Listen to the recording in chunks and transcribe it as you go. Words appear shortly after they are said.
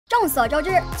众所周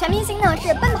知，全明星呢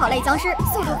是奔跑类僵尸，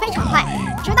速度非常快，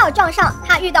直到撞上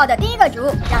他遇到的第一个植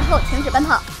物，然后停止奔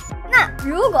跑。那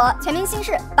如果全明星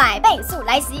是100倍速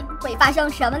来袭，会发生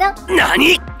什么呢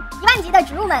？1万级的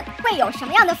植物们会有什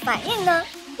么样的反应呢？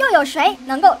又有谁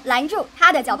能够拦住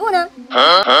他的脚步呢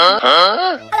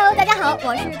？Hello， 大家好，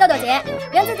我是豆豆姐，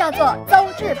名字叫做邹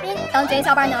志斌。当这些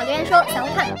小伙伴呢留言说想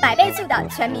要看100倍速的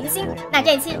全明星，那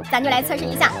这一期咱就来测试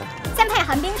一下。先派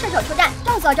寒冰射手出战。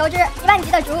众所周知，1万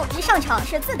级的植物一上场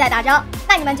是自带大招，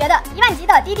那你们觉得1万级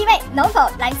的敌敌畏能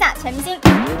否拦下全明星？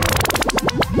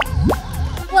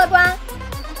倭瓜，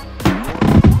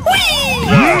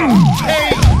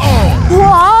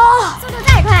哇！速度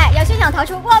再快，也休想逃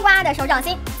出倭瓜的手掌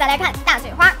心。再来看大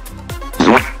嘴花，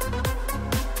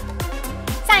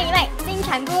下一位金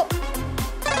蝉菇，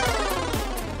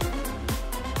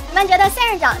你们觉得仙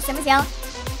人掌行不行？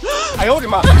哎呦我的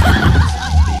妈！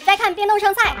再看冰冻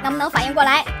生菜能不能反应过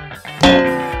来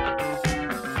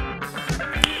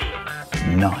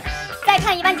 ？Nice。再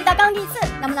看1万级的钢地刺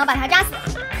能不能把它扎死？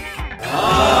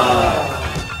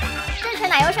支持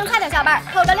奶油生菜的小伙伴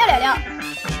扣个666。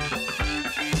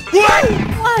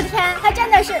我的天，他真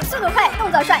的是速度快，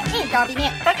动作帅，一招毙命。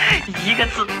一个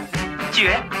字，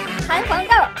绝！弹簧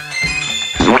豆，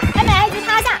还没来及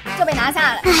塌下就被拿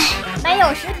下了。没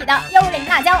有实体的幽灵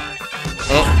辣椒。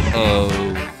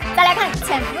再来看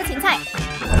潜伏芹菜，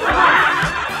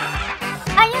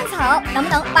暗影草能不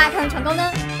能挖坑成功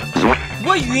呢？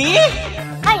我晕！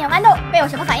暗影豌豆会有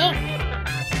什么反应？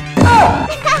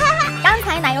刚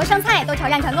才奶油生菜都挑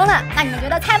战成功了，那你们觉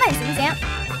得菜问行不行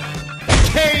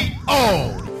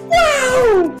 ？KO！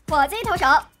 火鸡投手，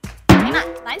哎呀妈，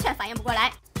完全反应不过来。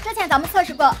之前咱们测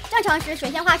试过，正常时水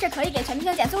仙花是可以给全明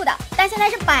星减速的，但现在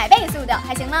是100倍速的，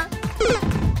还行吗？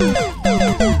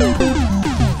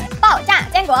爆炸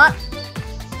坚果，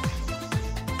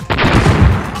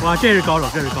哇，这是高手，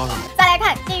这是高手。再来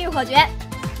看地狱火诀，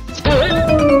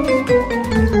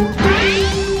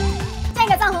这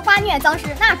个藏红花虐僵尸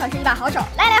那可是一把好手，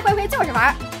来来回回就是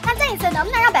玩。那这一次能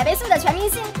不能让100倍速的全明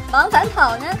星往返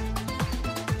跑呢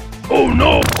Oh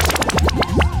no！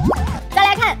 再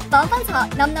来看防风草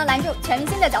能不能拦住全明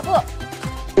星的脚步。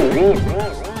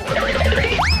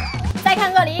再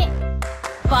看鳄梨，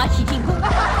发起进攻！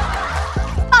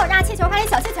爆炸气球花里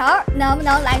小气球能不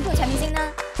能拦住全明星呢？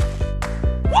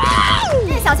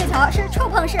这小气球是触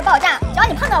碰式爆炸，只要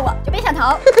你碰到我就别想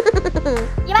逃。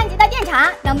1万级的电茶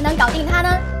能不能搞定它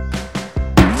呢？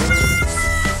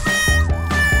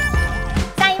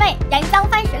下一位岩浆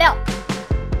番石榴，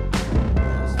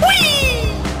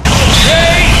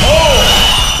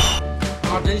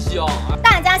他真香！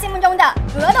大家心目中的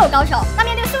格斗高手，那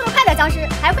面对速度快的僵尸，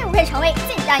还会不会成为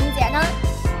近战一姐呢？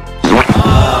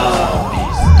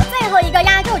最后一个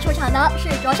压轴出场的是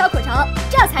灼烧苦橙，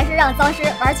这才是让僵尸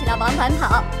玩起了往返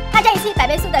跑。那这一期100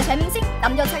倍速的全明星，咱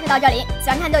们就测试到这里。喜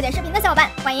欢看豆姐视频的小伙伴，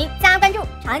欢迎加关注、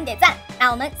长按点赞。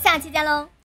那我们下期见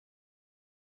喽！